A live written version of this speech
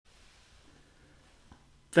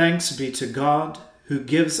Thanks be to God who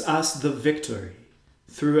gives us the victory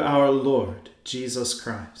through our Lord Jesus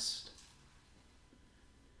Christ.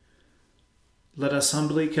 Let us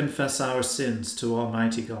humbly confess our sins to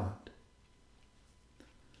Almighty God.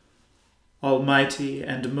 Almighty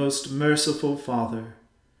and most merciful Father,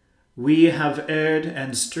 we have erred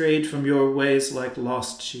and strayed from your ways like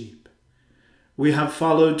lost sheep. We have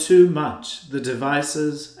followed too much the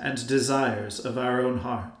devices and desires of our own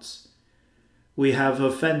hearts. We have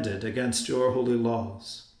offended against your holy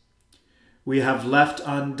laws. We have left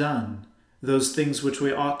undone those things which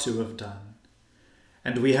we ought to have done,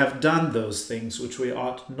 and we have done those things which we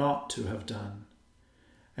ought not to have done.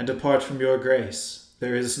 And apart from your grace,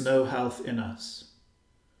 there is no health in us.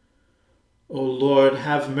 O Lord,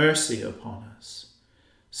 have mercy upon us.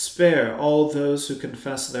 Spare all those who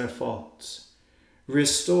confess their faults.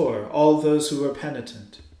 Restore all those who are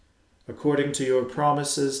penitent, according to your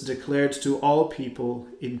promises declared to all people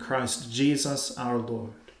in Christ Jesus our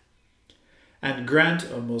Lord. And grant,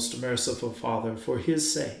 O most merciful Father, for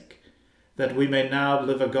his sake, that we may now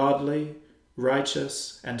live a godly,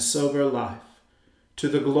 righteous, and sober life, to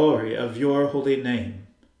the glory of your holy name.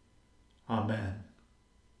 Amen.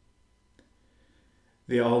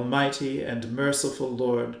 The Almighty and merciful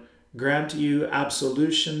Lord grant you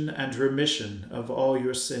absolution and remission of all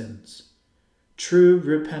your sins, true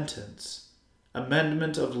repentance,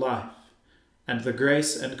 amendment of life, and the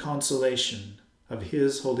grace and consolation of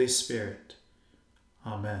his Holy Spirit.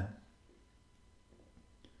 Amen.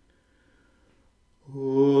 O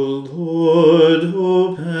Lord,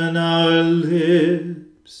 open our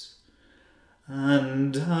lips,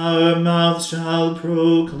 and our mouth shall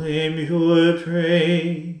proclaim your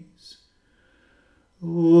praise.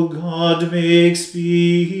 O God, make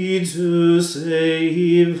speed to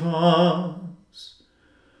save us.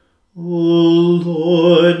 O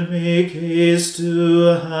Lord, make haste to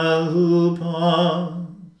help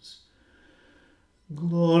us.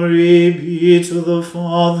 Glory be to the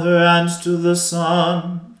Father, and to the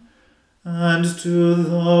Son, and to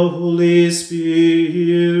the Holy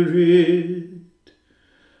Spirit,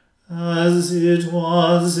 as it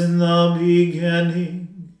was in the beginning,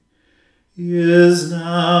 is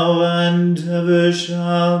now, and ever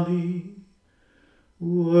shall be,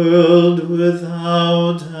 world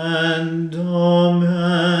without end.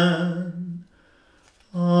 Amen.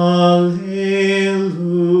 Alleluia.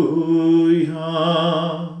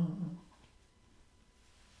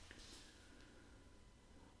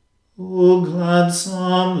 O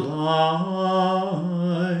gladsome light,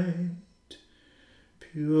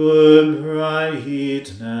 pure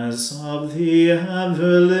brightness of the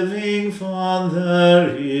ever-living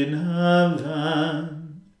Father in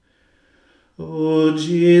heaven, O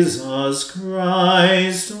Jesus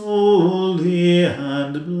Christ, holy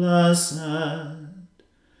and blessed,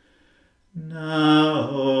 now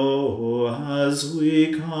as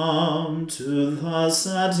we come to the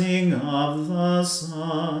setting of the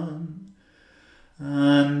sun,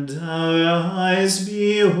 and our eyes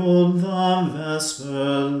behold the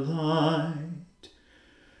vesper light,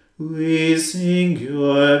 we sing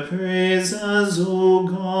your praises, O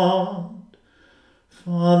God,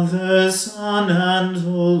 Father, Son, and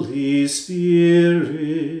Holy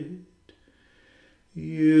Spirit.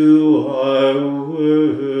 You are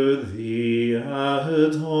worthy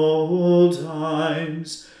at all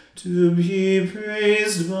times to be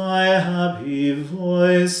praised by happy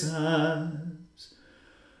voices.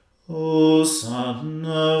 O Son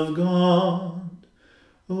of God,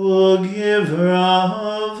 O Giver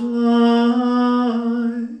of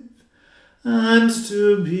life, and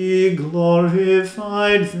to be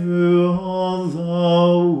glorified through all the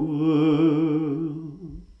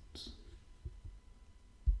world.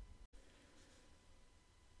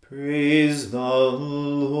 Praise the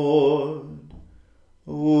Lord.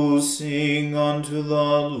 O sing unto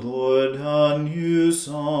the Lord a new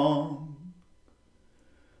song.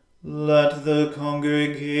 Let the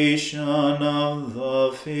congregation of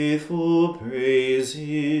the faithful praise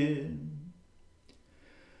him.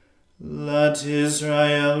 Let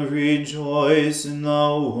Israel rejoice in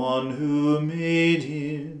the one who made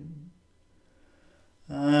him.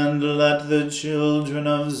 And let the children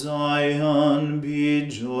of Zion be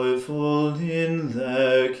joyful in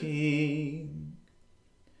their King.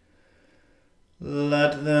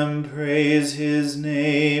 Let them praise his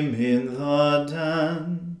name in the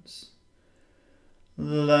dance.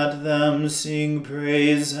 Let them sing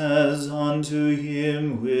praises unto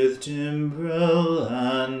him with timbrel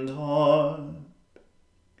and harp.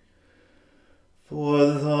 For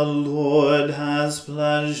the Lord has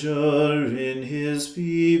pleasure in his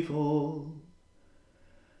people,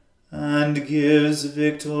 and and gives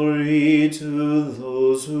victory to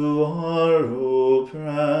those who are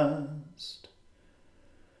oppressed.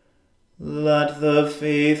 Let the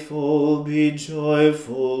faithful be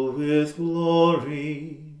joyful with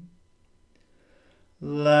glory.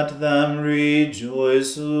 Let them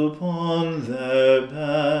rejoice upon their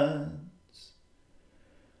beds.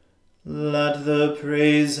 Let the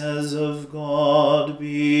praises of God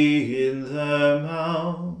be in their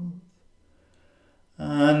mouth,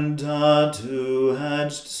 and a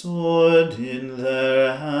two-edged sword in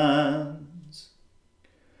their hands,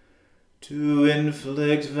 to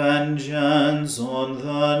inflict vengeance on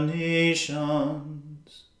the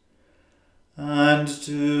nations, and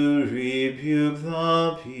to rebuke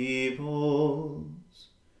the peoples,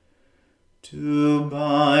 to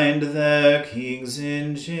bind their kings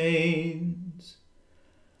in chains,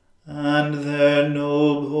 and their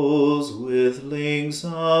nobles with links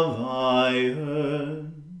of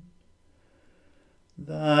iron,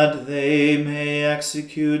 that they may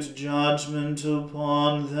execute judgment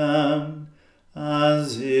upon them,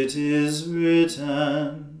 as it is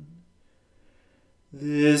written,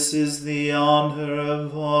 "This is the honor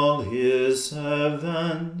of all his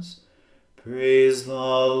servants. Praise the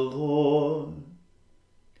Lord."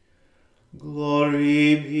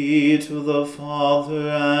 Glory be to the Father,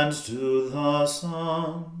 and to the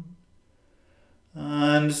Son,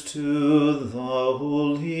 and to the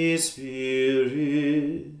Holy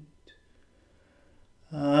Spirit,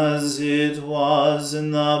 as it was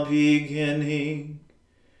in the beginning,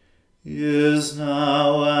 is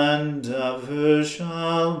now, and ever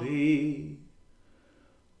shall be,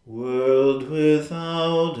 world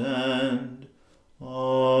without end.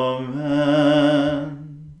 Amen.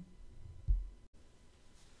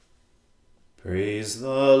 Praise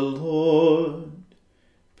the Lord.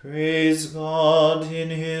 Praise God in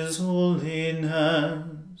his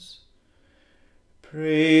holiness.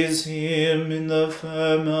 Praise him in the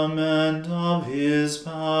firmament of his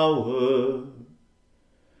power.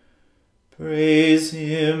 Praise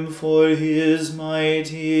him for his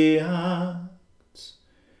mighty acts.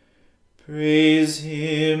 Praise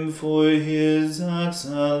him for his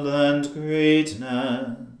excellent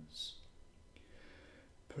greatness.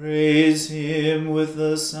 Praise him with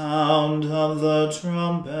the sound of the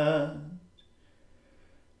trumpet.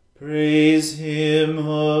 Praise him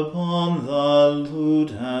upon the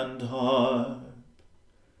lute and harp.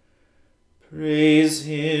 Praise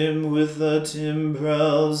him with the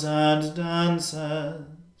timbrels and dances.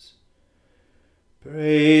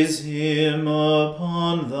 Praise him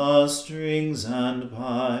upon the strings and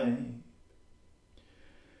pipe.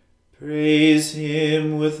 Praise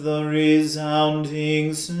him with the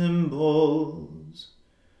resounding cymbals.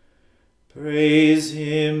 Praise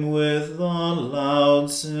him with the loud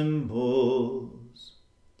cymbals.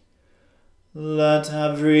 Let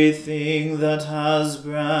everything that has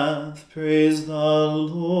breath praise the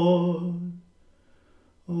Lord.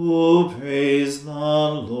 O praise the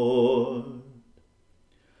Lord.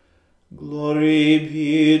 Glory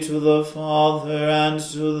be to the Father, and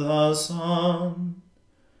to the Son,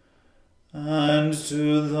 and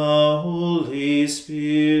to the Holy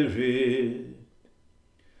Spirit,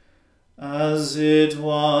 as it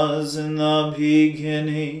was in the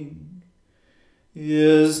beginning,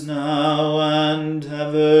 is now, and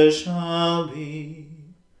ever shall be,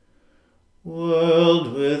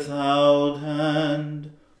 world without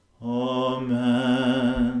end.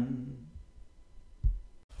 Amen.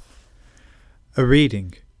 A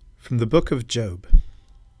reading from the book of Job.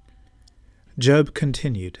 Job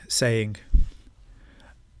continued, saying,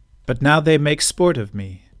 "But now they make sport of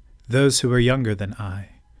me, those who are younger than I,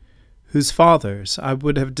 whose fathers I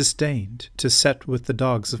would have disdained to set with the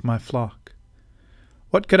dogs of my flock.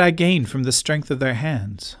 What could I gain from the strength of their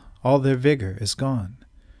hands? All their vigor is gone.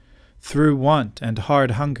 Through want and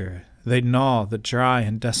hard hunger they gnaw the dry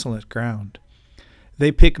and desolate ground.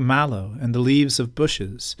 They pick mallow and the leaves of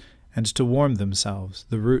bushes, and to warm themselves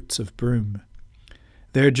the roots of broom.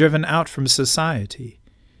 They are driven out from society.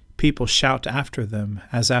 People shout after them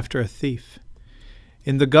as after a thief.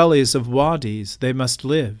 In the gullies of wadis they must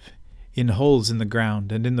live, in holes in the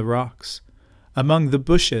ground and in the rocks. Among the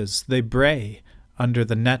bushes they bray, under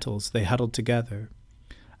the nettles they huddle together.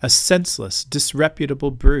 A senseless,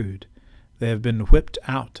 disreputable brood, they have been whipped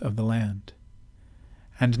out of the land.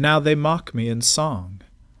 And now they mock me in song.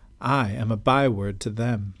 I am a byword to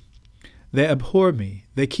them. They abhor me,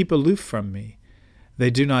 they keep aloof from me. They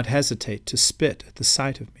do not hesitate to spit at the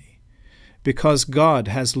sight of me. Because God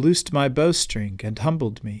has loosed my bowstring and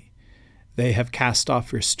humbled me, they have cast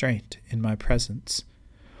off restraint in my presence.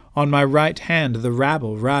 On my right hand the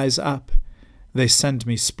rabble rise up. They send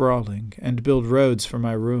me sprawling, and build roads for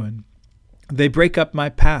my ruin. They break up my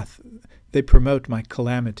path, they promote my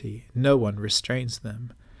calamity, no one restrains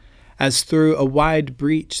them. As through a wide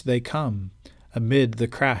breach they come, amid the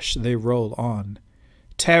crash they roll on.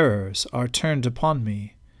 Terrors are turned upon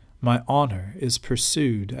me, my honor is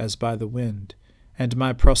pursued as by the wind, and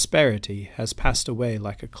my prosperity has passed away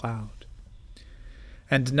like a cloud.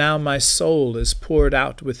 And now my soul is poured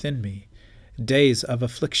out within me, days of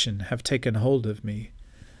affliction have taken hold of me.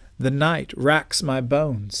 The night racks my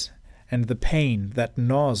bones, and the pain that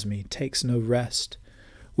gnaws me takes no rest.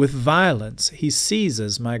 With violence he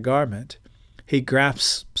seizes my garment, he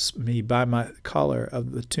grasps me by my collar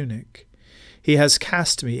of the tunic. He has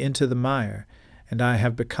cast me into the mire, and I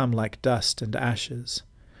have become like dust and ashes.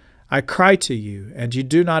 I cry to you, and you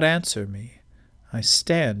do not answer me. I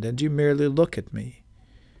stand, and you merely look at me.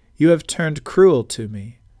 You have turned cruel to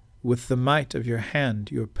me. With the might of your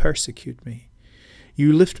hand you persecute me.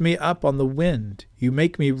 You lift me up on the wind, you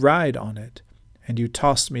make me ride on it, and you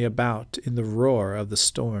toss me about in the roar of the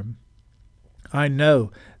storm. I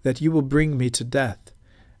know that you will bring me to death,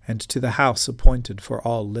 and to the house appointed for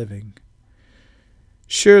all living.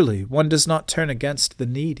 Surely one does not turn against the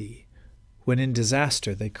needy, when in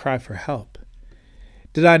disaster they cry for help.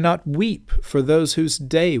 Did I not weep for those whose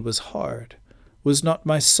day was hard? Was not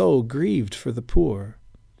my soul grieved for the poor?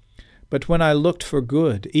 But when I looked for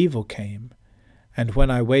good, evil came, and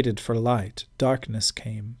when I waited for light, darkness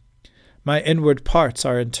came. My inward parts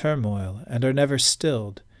are in turmoil, and are never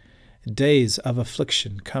stilled. Days of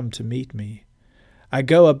affliction come to meet me. I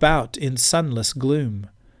go about in sunless gloom.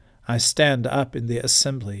 I stand up in the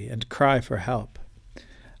assembly and cry for help.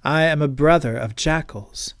 I am a brother of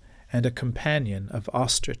jackals, and a companion of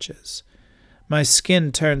ostriches. My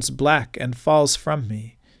skin turns black and falls from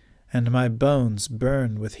me, and my bones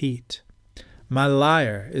burn with heat. My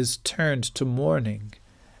lyre is turned to mourning,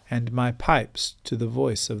 and my pipes to the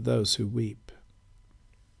voice of those who weep.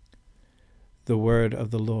 The word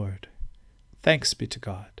of the Lord. Thanks be to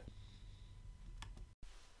God.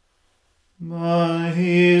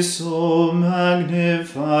 My soul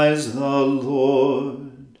magnifies the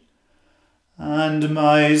Lord, and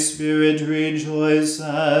my spirit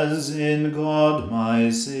rejoices in God my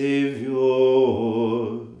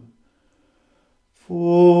Saviour.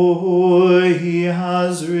 For he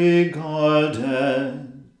has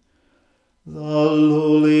regarded the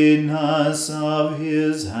lowliness of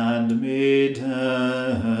his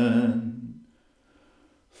handmaiden.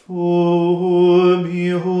 For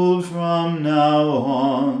behold, from now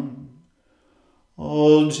on,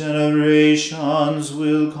 all generations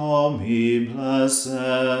will call me blessed.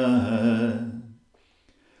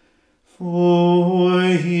 For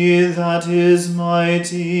he that is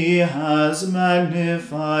mighty has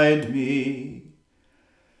magnified me,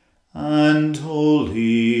 and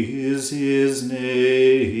holy is his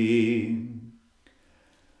name.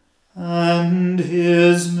 And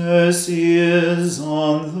his mercy is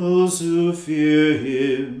on those who fear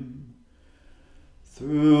him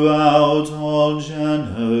throughout all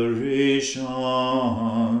generations.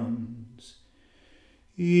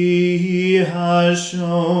 He has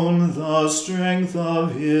shown the strength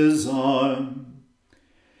of his arm.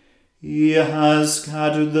 He has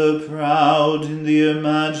scattered the proud in the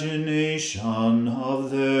imagination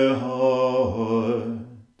of their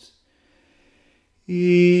hearts.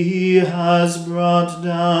 He has brought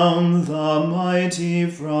down the mighty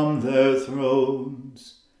from their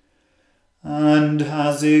thrones, and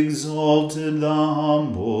has exalted the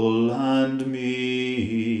humble and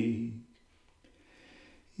meek.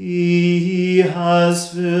 He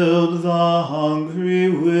has filled the hungry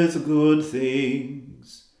with good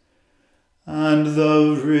things, and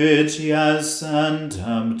the rich he has sent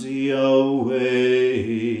empty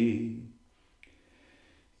away.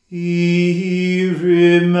 He,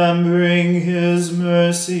 remembering his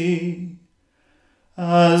mercy,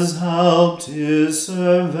 has helped his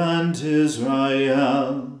servant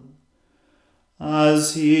Israel,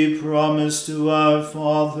 as he promised to our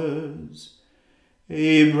fathers,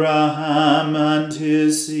 Abraham and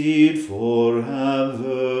his seed forever.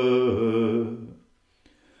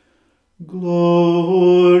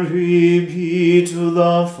 Glory be to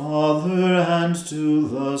the Father and to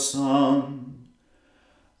the Son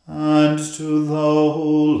and to the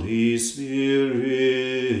Holy Spirit,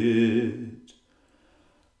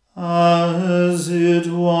 as it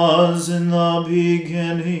was in the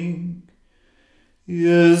beginning,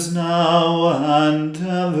 is now, and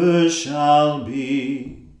ever shall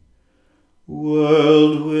be,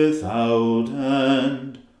 world without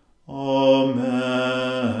end. Amen.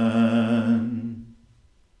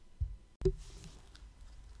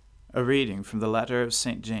 A reading from the letter of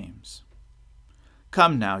St. James.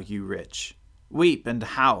 Come now, you rich, weep and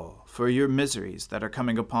howl for your miseries that are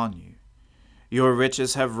coming upon you. Your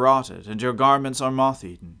riches have rotted, and your garments are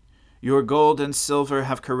moth-eaten. Your gold and silver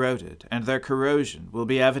have corroded, and their corrosion will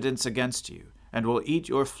be evidence against you, and will eat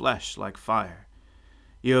your flesh like fire.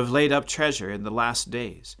 You have laid up treasure in the last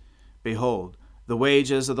days. Behold, the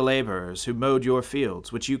wages of the laborers who mowed your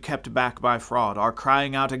fields, which you kept back by fraud, are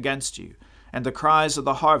crying out against you, and the cries of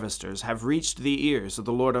the harvesters have reached the ears of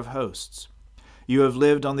the Lord of hosts. You have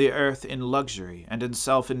lived on the earth in luxury and in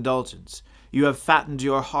self-indulgence. You have fattened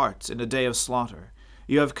your hearts in a day of slaughter.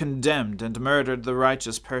 You have condemned and murdered the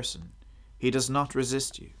righteous person. He does not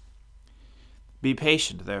resist you. Be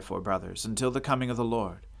patient, therefore, brothers, until the coming of the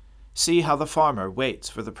Lord. See how the farmer waits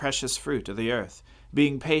for the precious fruit of the earth,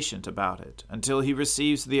 being patient about it, until he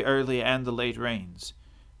receives the early and the late rains.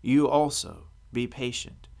 You also be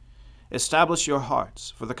patient. Establish your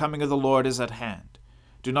hearts, for the coming of the Lord is at hand.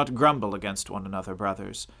 Do not grumble against one another,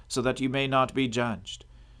 brothers, so that you may not be judged.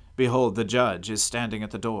 Behold, the judge is standing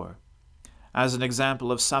at the door. As an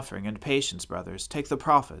example of suffering and patience, brothers, take the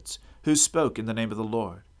prophets, who spoke in the name of the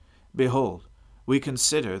Lord. Behold, we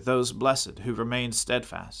consider those blessed who remain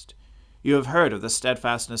steadfast. You have heard of the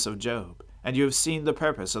steadfastness of Job, and you have seen the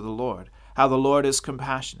purpose of the Lord, how the Lord is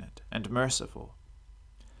compassionate and merciful.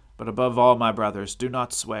 But above all, my brothers, do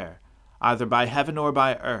not swear, either by heaven or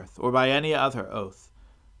by earth, or by any other oath,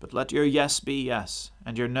 but let your yes be yes,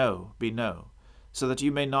 and your no be no, so that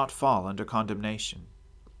you may not fall under condemnation.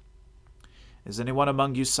 Is anyone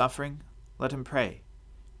among you suffering? Let him pray.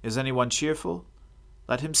 Is anyone cheerful?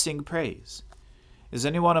 Let him sing praise. Is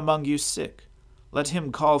anyone among you sick? Let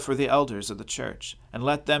him call for the elders of the church, and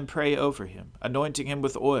let them pray over him, anointing him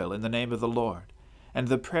with oil in the name of the Lord. And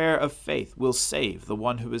the prayer of faith will save the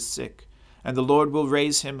one who is sick, and the Lord will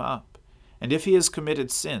raise him up. And if he has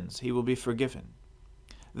committed sins, he will be forgiven.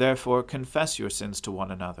 Therefore confess your sins to one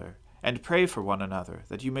another, and pray for one another,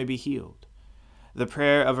 that you may be healed. The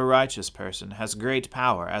prayer of a righteous person has great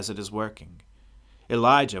power as it is working.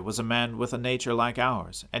 Elijah was a man with a nature like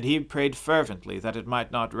ours, and he prayed fervently that it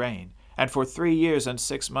might not rain, and for 3 years and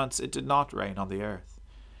 6 months it did not rain on the earth.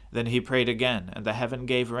 Then he prayed again, and the heaven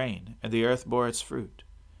gave rain, and the earth bore its fruit.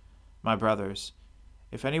 My brothers,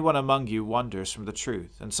 if anyone among you wanders from the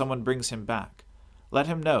truth, and someone brings him back, let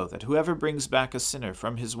him know that whoever brings back a sinner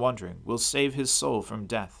from his wandering will save his soul from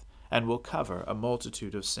death, and will cover a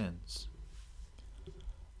multitude of sins.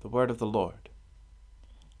 The word of the Lord.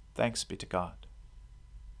 Thanks be to God.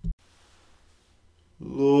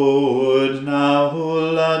 Lord, now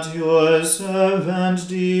let your servant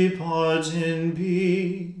depart in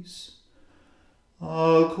peace,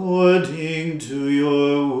 according to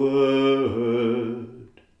your word.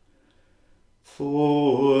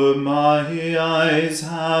 For my eyes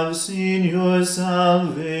have seen your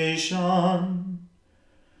salvation,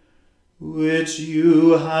 which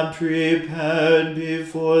you have prepared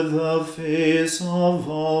before the face of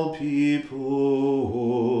all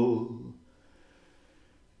people,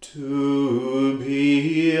 to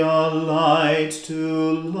be a light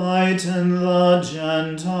to lighten the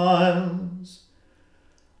Gentiles,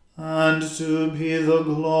 and to be the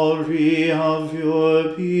glory of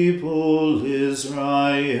your people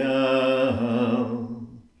Israel.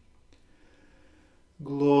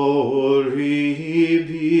 Glory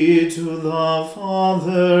be to the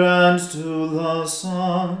Father and to the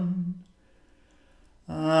Son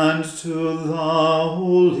and to the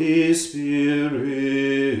Holy Spirit,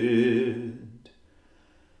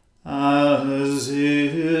 as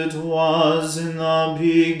it was in the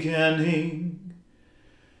beginning,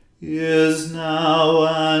 is now,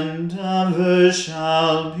 and ever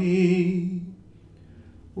shall be,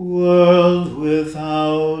 world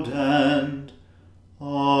without end.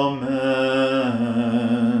 Amen.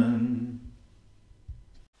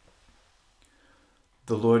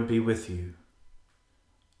 The Lord be with you.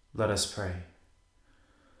 Let us pray.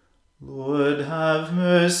 Lord, have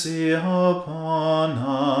mercy upon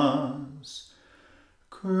us.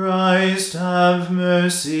 Christ, have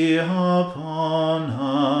mercy upon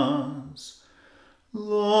us.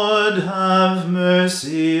 Lord, have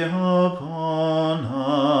mercy upon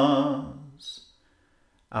us.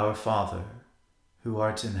 Our Father, who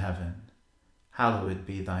art in heaven, hallowed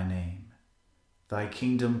be thy name. Thy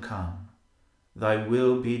kingdom come, thy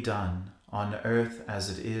will be done on earth as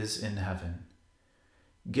it is in heaven.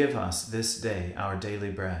 Give us this day our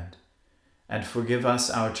daily bread, and forgive us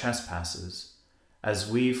our trespasses, as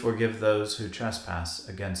we forgive those who trespass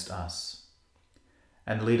against us.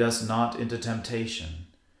 And lead us not into temptation,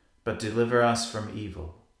 but deliver us from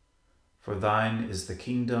evil. For thine is the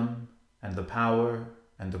kingdom, and the power,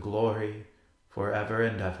 and the glory forever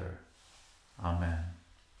and ever. Amen.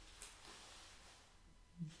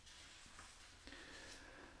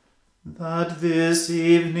 That this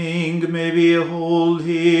evening may be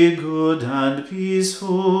wholly good and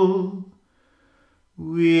peaceful,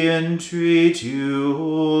 we entreat you,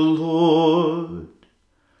 O Lord,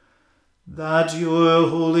 that your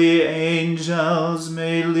holy angels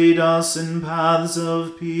may lead us in paths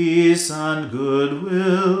of peace and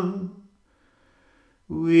goodwill.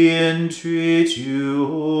 We entreat you,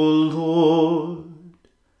 O Lord,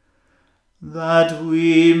 that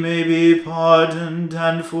we may be pardoned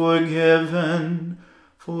and forgiven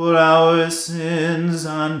for our sins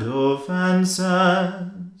and offences.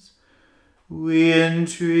 We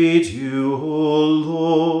entreat you, O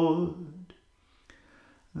Lord,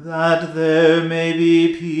 that there may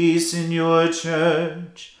be peace in your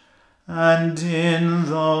church and in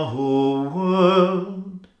the whole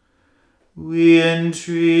world. We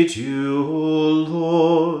entreat you, O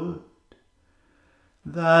Lord,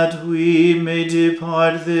 that we may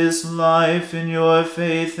depart this life in your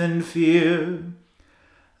faith and fear,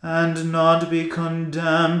 and not be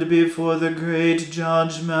condemned before the great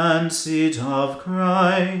judgment seat of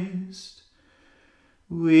Christ.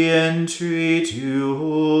 We entreat you,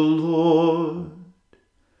 O Lord,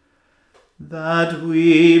 that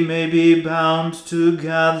we may be bound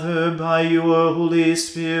together by your Holy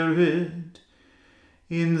Spirit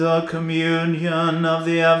in the communion of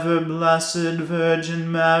the ever-blessed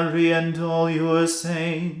Virgin Mary and all your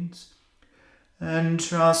saints,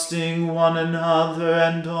 entrusting one another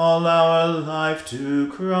and all our life to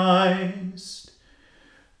Christ.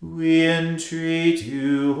 We entreat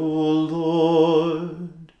you, O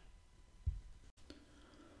Lord.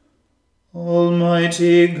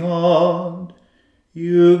 Almighty God,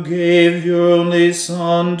 you gave your only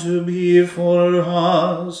Son to be for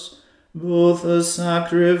us both a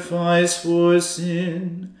sacrifice for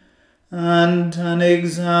sin and an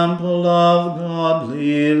example of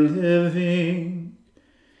godly living.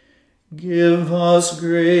 Give us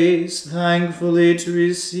grace thankfully to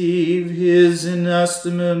receive his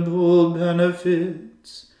inestimable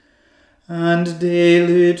benefits, and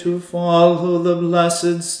daily to follow the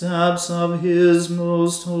blessed steps of his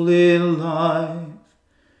most holy life.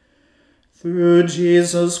 Through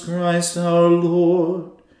Jesus Christ our Lord,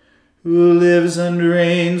 who lives and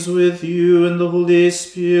reigns with you in the Holy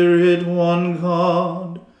Spirit, one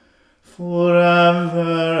God,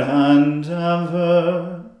 forever and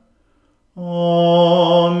ever.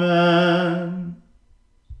 Amen.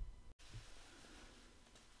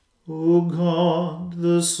 O God,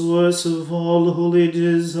 the source of all holy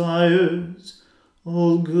desires,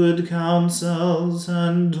 all good counsels,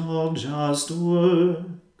 and all just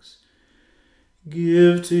works,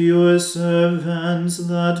 give to your servants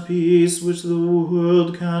that peace which the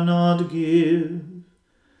world cannot give,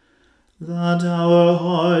 that our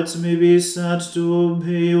hearts may be set to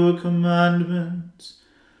obey your commandments,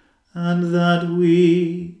 and that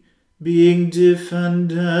we, being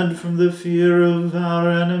defended from the fear of our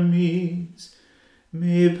enemies,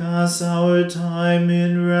 may pass our time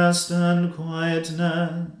in rest and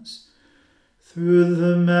quietness, through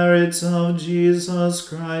the merits of Jesus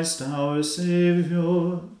Christ our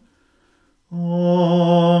Saviour.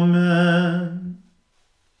 Amen.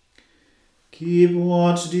 Keep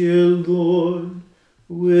watch, dear Lord,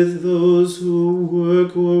 with those who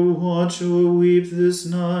work or watch or weep this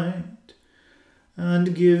night,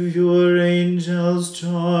 and give your angels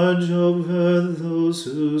charge over those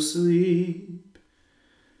who sleep.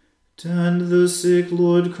 Tend the sick,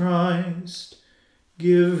 Lord Christ.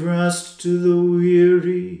 Give rest to the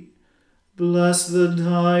weary, bless the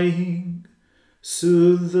dying,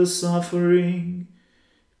 soothe the suffering,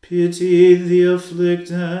 pity the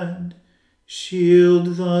afflicted,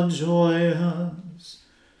 shield the joyous,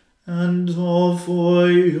 and all for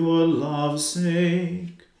your love's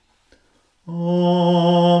sake.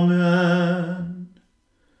 Amen.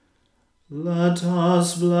 Let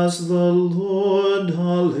us bless the Lord.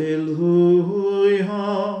 Alleluia.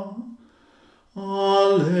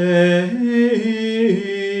 Alleluia.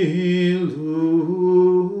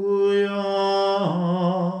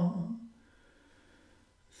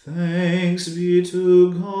 Thanks be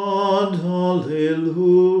to God.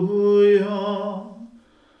 Alleluia.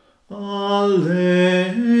 Alleluia.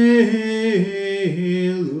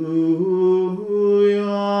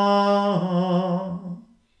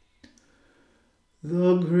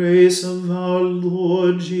 The grace of our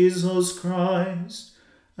Lord Jesus Christ,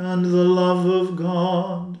 and the love of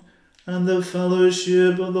God, and the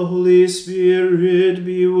fellowship of the Holy Spirit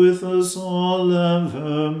be with us all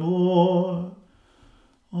evermore.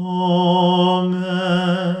 Amen.